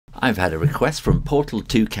I've had a request from Portal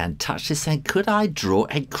Toucan Touch to saying, could I draw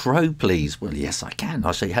a crow, please? Well, yes, I can.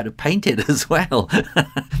 I'll show you how to paint it as well.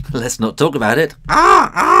 Let's not talk about it.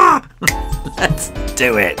 Let's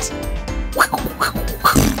do it.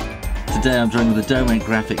 Today I'm drawing with a Rotring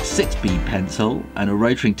Graphic 6B pencil and a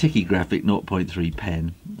Rotring Tikky Graphic 0.3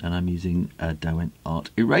 pen, and I'm using a Rotring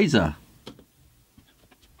Art eraser.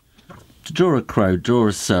 To draw a crow, draw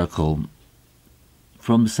a circle.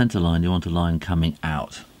 From the centre line you want a line coming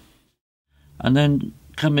out, and then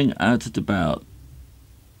coming out at about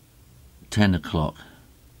 10 o'clock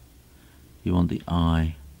you want the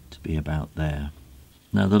eye to be about there.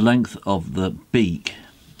 Now the length of the beak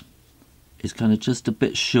is kind of just a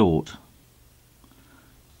bit short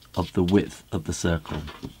of the width of the circle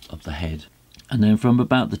of the head, and then from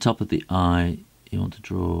about the top of the eye you want to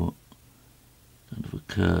draw kind of a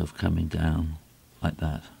curve coming down like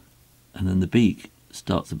that, and then the beak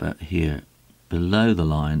starts about here below the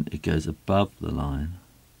line, it goes above the line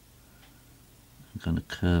and kind of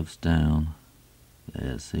curves down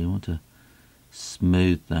there. So you want to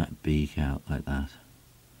smooth that beak out like that,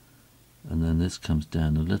 and then this comes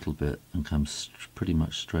down a little bit and comes pretty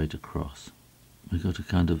much straight across. We've got a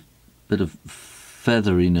kind of bit of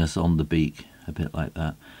featheriness on the beak, a bit like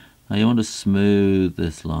that. Now you want to smooth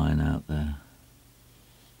this line out there,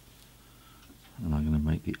 and I'm going to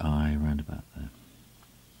make the eye around about there.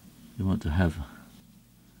 You want to have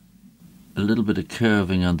a little bit of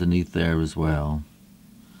curving underneath there as well,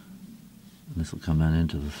 and this will come down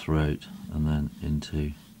into the throat and then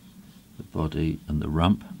into the body and the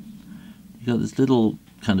rump. You've got this little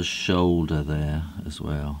kind of shoulder there as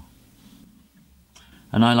well,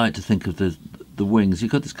 and I like to think of the wings.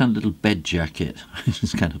 You've got this kind of little bed jacket which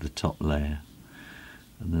is kind of the top layer,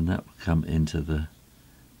 and then that will come into the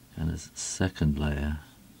kind of second layer.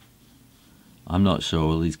 I'm not sure,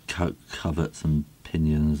 all these coverts and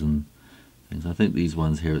pinions and things. I think these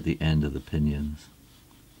ones here at the end of the pinions,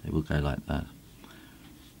 they will go like that.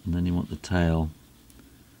 And then you want the tail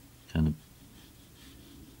kind of,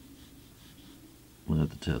 well,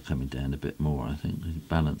 the tail coming down a bit more, I think,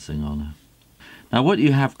 balancing on her. Now what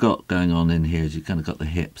you have got going on in here is you've kind of got the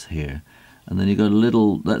hips here, and then you've got a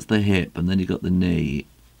little, that's the hip, and then you've got the knee,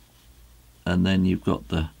 and then you've got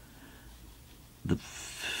the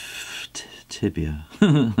tibia.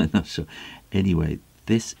 I'm not sure. Anyway,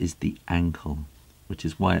 this is the ankle, which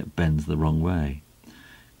is why it bends the wrong way.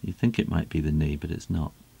 You think it might be the knee, but it's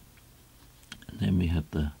not. And then we have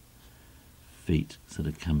the feet sort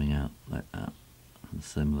of coming out like that, and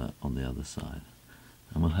similar on the other side.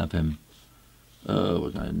 And we'll have him, we're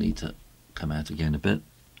going to need to come out again a bit.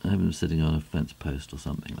 I have him sitting on a fence post or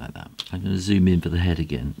something like that. I'm going to zoom in for the head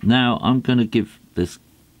again. Now I'm going to give this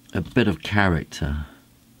a bit of character,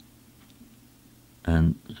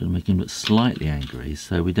 and I'm going to make him look slightly angry,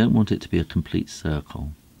 so we don't want it to be a complete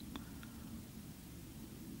circle.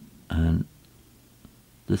 And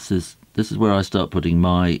this is where I start putting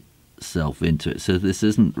myself into it. So this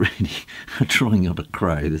isn't really a drawing of a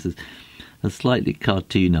crow, this is a slightly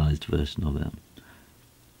cartoonized version of it.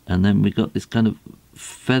 And then we've got this kind of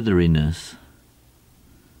featheriness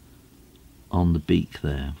on the beak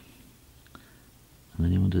there, and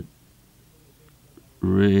then you want to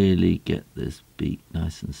really get this beak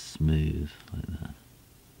nice and smooth like that,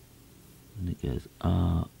 and it goes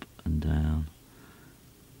up and down.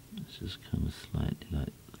 It's just kind of slightly like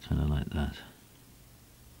that.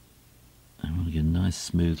 I want to get a nice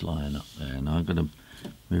smooth line up there. Now I'm going to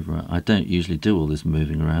move around. I don't usually do all this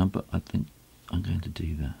moving around, but I think I'm going to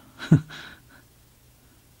do that.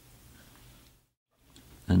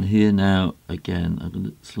 And here now again I'm going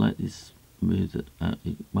to slightly smooth it out.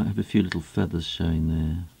 You might have a few little feathers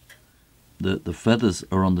showing there. The feathers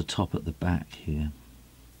are on the top at the back here,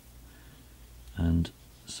 and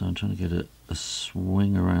so I'm trying to get a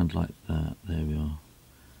swing around like that. There we are,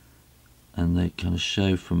 and they kind of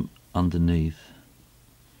show from underneath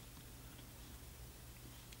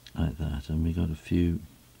like that, and we got a few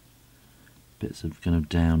bits of kind of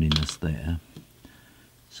downiness there.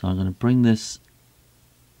 So I'm going to bring this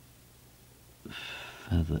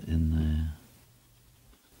feather in there,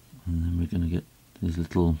 and then we're going to get these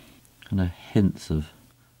little kind of hints of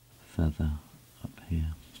feather up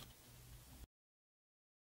here,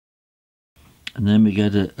 and then we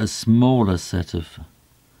get a smaller set of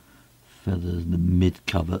feathers, the mid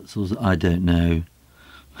coverts, or I don't know.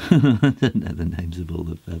 I don't know the names of all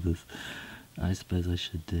the feathers. I suppose I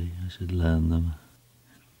should do. I should learn them.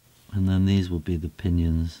 And then these will be the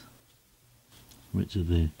pinions, which are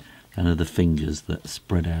the kind of the fingers that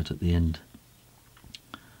spread out at the end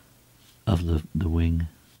of the wing.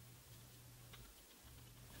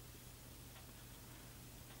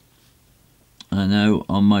 I know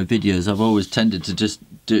on my videos I've always tended to just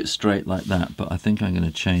do it straight like that, but I think I'm going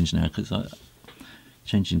to change now because I'm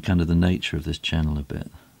changing kind of the nature of this channel a bit.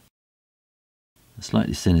 They're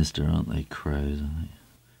slightly sinister, aren't they, crows?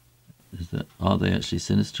 Are they actually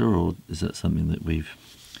sinister, or is that something that we've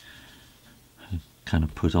kind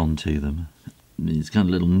of put onto them? These kind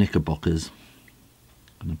of little knickerbockers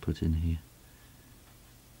I'm going to put in here.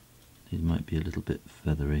 These might be a little bit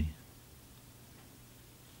feathery.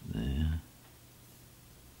 There.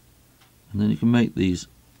 And then you can make these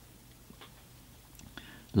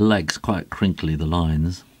legs quite crinkly, the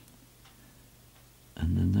lines.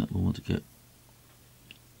 And then that will want to get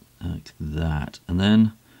like that. And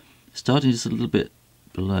then starting just a little bit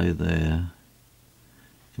below there,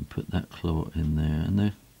 you can put that claw in there. And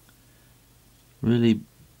they're really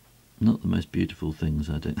not the most beautiful things,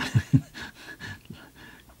 I don't think.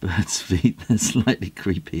 Birds' feet, they're slightly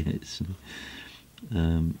creepy actually.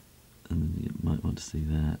 And then you might want to see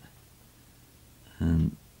that.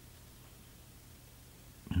 And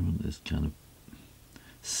I want this kind of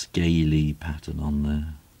scaly pattern on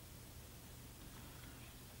there.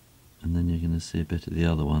 And then you're going to see a bit of the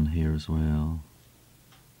other one here as well,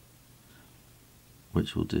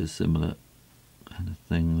 which will do a similar kind of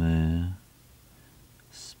thing there.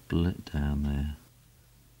 Split down there.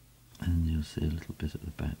 And you'll see a little bit at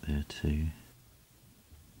the back there too.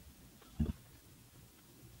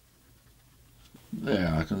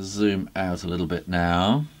 There, I can zoom out a little bit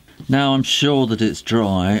now. Now I'm sure that it's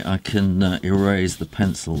dry, I can erase the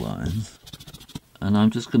pencil lines. And I'm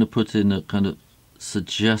just going to put in a kind of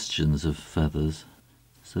suggestions of feathers.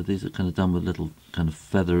 So these are kind of done with little kind of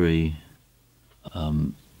feathery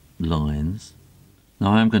lines.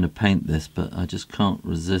 Now I am going to paint this, but I just can't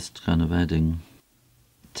resist kind of adding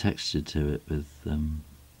texture to it with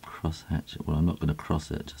cross hatching. Well, I'm not going to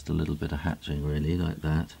cross it, just a little bit of hatching really, like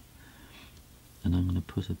that. And I'm going to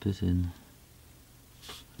put a bit in,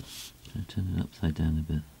 turn it upside down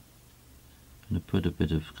a bit. I'm going to put a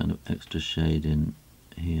bit of kind of extra shade in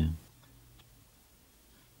here.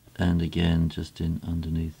 And again, just in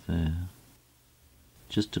underneath there.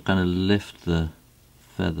 Just to kind of lift the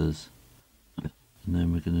feathers. And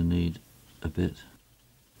then we're going to need a bit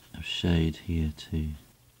of shade here too.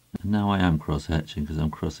 And now I am cross hatching because I'm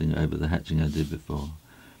crossing over the hatching I did before.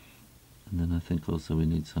 And then I think also we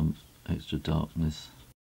need some extra darkness.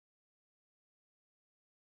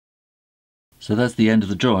 So that's the end of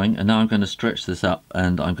the drawing, and now I'm going to stretch this up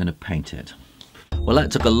and I'm going to paint it. Well,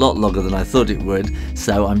 that took a lot longer than I thought it would,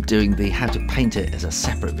 so I'm doing the how to paint it as a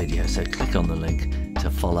separate video, so click on the link to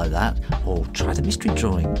follow that, or try the mystery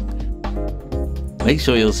drawing. Make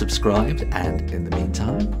sure you're subscribed, and in the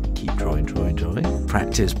meantime, keep drawing, drawing, drawing.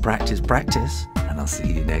 Practice, practice, practice, and I'll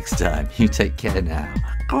see you next time. You take care now.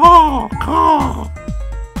 Caw, caw.